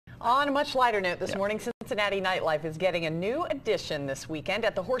On a much lighter note this morning, Cincinnati nightlife is getting a new addition this weekend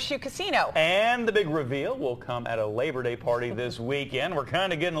at the Horseshoe Casino. And the big reveal will come at a Labor Day party this weekend. We're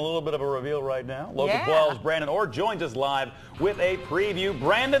kind of getting a little bit of a reveal right now. Local 12's Brandon Orr joins us live with a preview.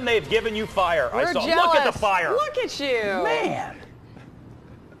 Brandon, they've given you fire. We're jealous. Look at the fire. Look at you. Man.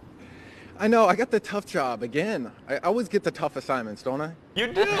 I know, I got the tough job again. I always get the tough assignments, don't I? You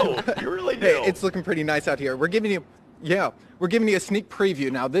do. You really do. Hey, it's looking pretty nice out here. We're giving you a sneak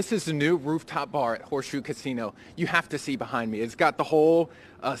preview. Now, this is the new rooftop bar at Horseshoe Casino. You have to see behind me. It's got the whole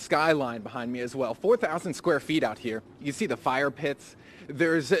skyline behind me as well. 4,000 square feet out here. You can see the fire pits.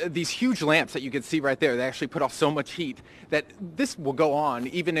 There's these huge lamps that you can see right there. They actually put off so much heat that this will go on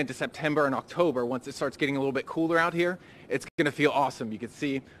even into September and October. Once it starts getting a little bit cooler out here, it's going to feel awesome. You can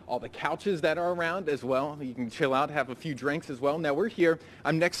see all the couches that are around as well. You can chill out, have a few drinks as well. Now, we're here.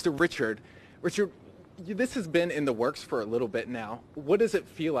 I'm next to Richard. Richard, this has been in the works for a little bit now. What does it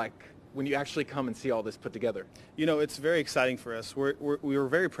feel like when you actually come and see all this put together? You know, it's very exciting for us. We were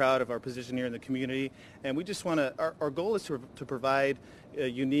very proud of our position here in the community, and we just want to, our goal is to provide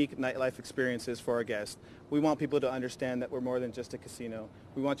unique nightlife experiences for our guests. We want people to understand that we're more than just a casino.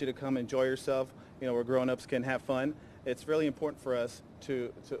 We want you to come enjoy yourself, you know, where grown-ups can have fun. It's really important for us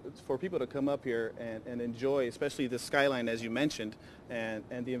for people to come up here and enjoy, especially the skyline, as you mentioned, and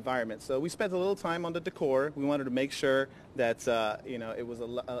the environment. So we spent a little time on the decor. We wanted to make sure that you know, it was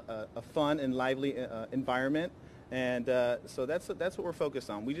a fun and lively environment, and so that's what we're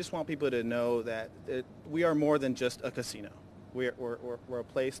focused on. We just want people to know that we are more than just a casino. We're a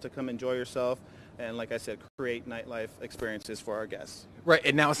place to come enjoy yourself and, like I said, create nightlife experiences for our guests. Right,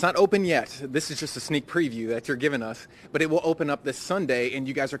 and now it's not open yet. This is just a sneak preview that you're giving us, but it will open up this Sunday, and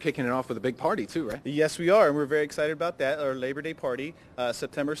you guys are kicking it off with a big party too, right? Yes, we are, and we're very excited about that. Our Labor Day party,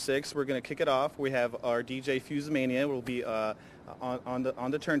 September 6th, we're going to kick it off. We have our DJ Fusemania will be on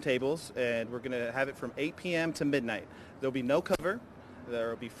the turntables, and we're going to have it from 8 p.m. to midnight. There'll be no cover. There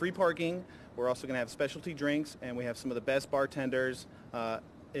will be free parking. We're also going to have specialty drinks, and we have some of the best bartenders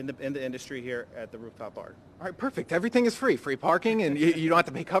in the industry here at the rooftop bar. All right, perfect. Everything is free. Free parking, and you don't have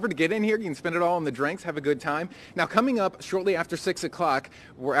to pay cover to get in here. You can spend it all on the drinks, have a good time. Now, coming up shortly after 6 o'clock,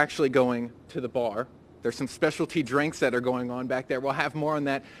 we're actually going to the bar. There's some specialty drinks that are going on back there. We'll have more on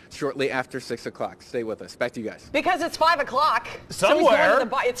that shortly after 6 o'clock. Stay with us. Back to you guys. Because it's 5 o'clock. Somewhere.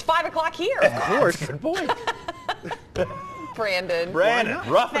 It's 5 o'clock here. Of course. Good point. Brandon.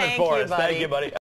 Roughing it for us. Thank you, Thank you, buddy.